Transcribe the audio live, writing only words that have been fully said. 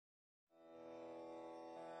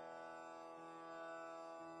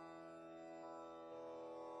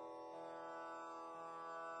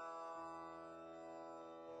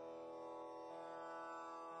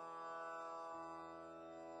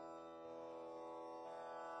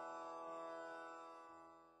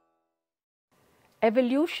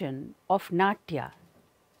Evolution of Natya.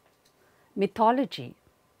 Mythology.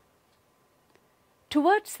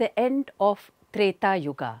 Towards the end of Treta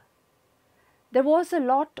Yuga, there was a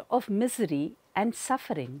lot of misery and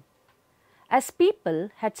suffering as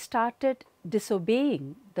people had started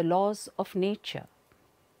disobeying the laws of nature.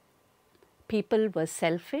 People were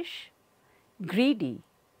selfish, greedy,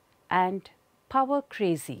 and power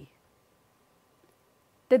crazy.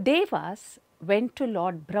 The Devas went to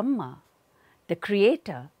Lord Brahma, the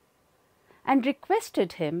creator, and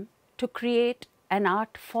requested him to create an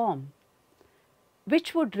art form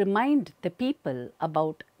which would remind the people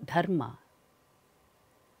about dharma.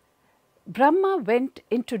 Brahma went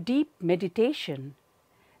into deep meditation,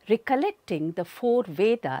 recollecting the 4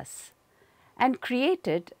 Vedas, and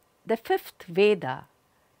created the 5th Veda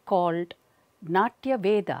called Natya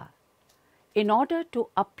Veda in order to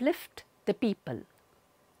uplift the people.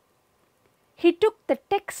 He took the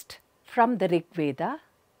text from the Rig Veda,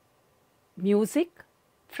 music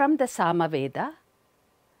from the Sama Veda,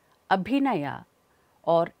 Abhinaya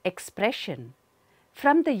or expression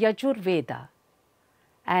from the Yajur Veda,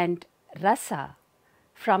 and Rasa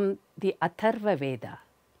from the Atharva Veda.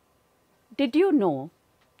 Did you know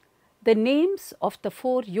the names of the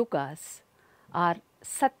 4 yugas are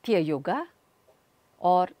Satya Yuga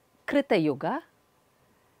or Krita Yuga,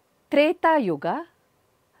 Treta Yuga,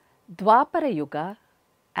 Dwapara Yuga,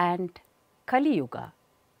 and Kali Yuga?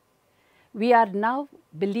 We are now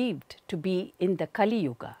believed to be in the Kali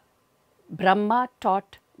Yuga. Brahma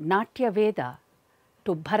taught Natya Veda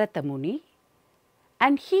to Bharatmuni,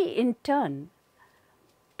 and he in turn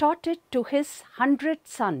taught it to his 100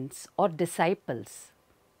 sons or disciples.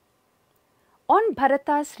 On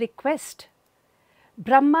Bharata's request,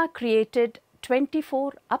 Brahma created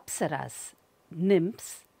 24 apsaras,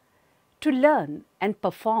 nymphs, to learn and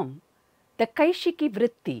perform the Kaishiki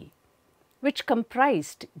Vritti, which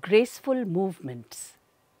comprised graceful movements.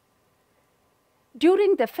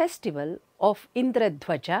 During the festival of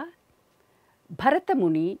Indradwaja,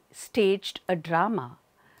 Bharatmuni staged a drama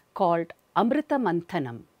called Amrita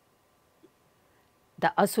Manthanam.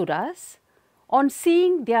 The Asuras, on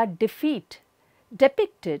seeing their defeat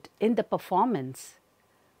depicted in the performance,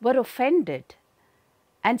 were offended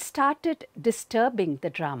and started disturbing the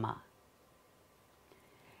drama.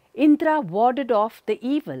 Indra warded off the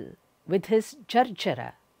evil with his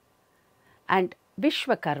Jarjara, and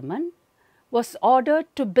Vishwakarman was ordered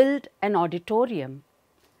to build an auditorium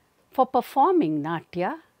for performing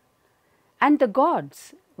Natya, and the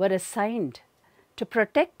gods were assigned to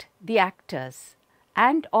protect the actors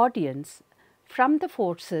and audience from the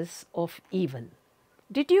forces of evil.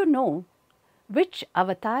 Did you know which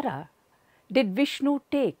avatara did Vishnu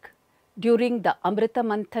take during the Amrita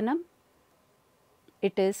Manthanam?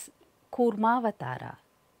 It is Kurmavatara.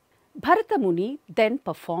 Bharatmuni then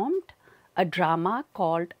performed a drama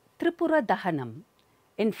called Tripura Dahanam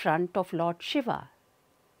in front of Lord Shiva.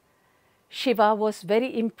 Shiva was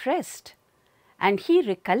very impressed and he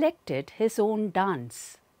recollected his own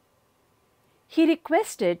dance. He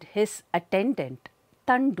requested his attendant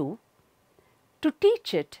Tandu to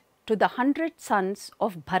teach it to the 100 sons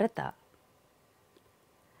of Bharata.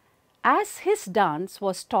 As his dance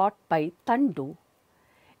was taught by Tandu,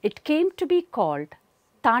 it came to be called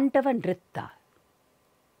Tandava and Lasya.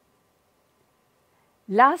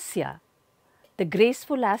 Lasya, the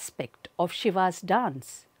graceful aspect of Shiva's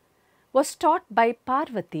dance, was taught by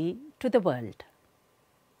Parvati to the world.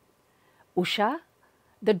 Usha,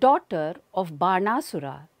 the daughter of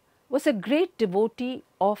Banasura, was a great devotee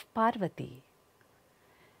of Parvati.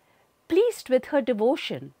 Pleased with her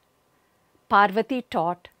devotion, Parvati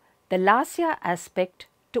taught the Lasya aspect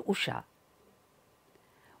to Usha.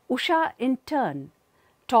 Usha in turn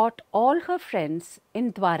taught all her friends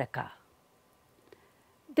in Dwaraka.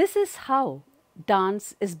 This is how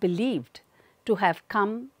dance is believed to have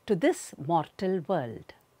come to this mortal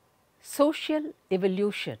world. Social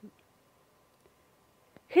evolution.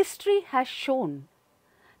 History has shown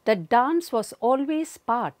that dance was always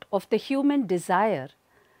part of the human desire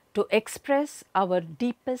to express our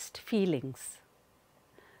deepest feelings.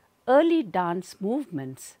 Early dance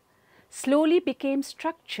movements slowly became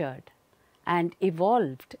structured and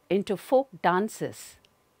evolved into folk dances,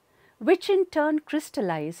 which in turn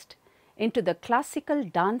crystallized into the classical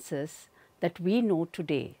dances that we know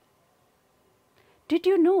today. Did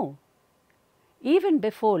you know, even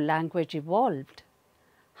before language evolved,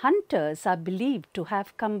 hunters are believed to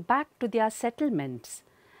have come back to their settlements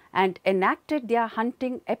and enacted their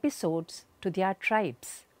hunting episodes to their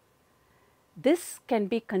tribes? This can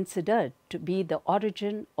be considered to be the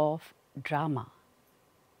origin of drama.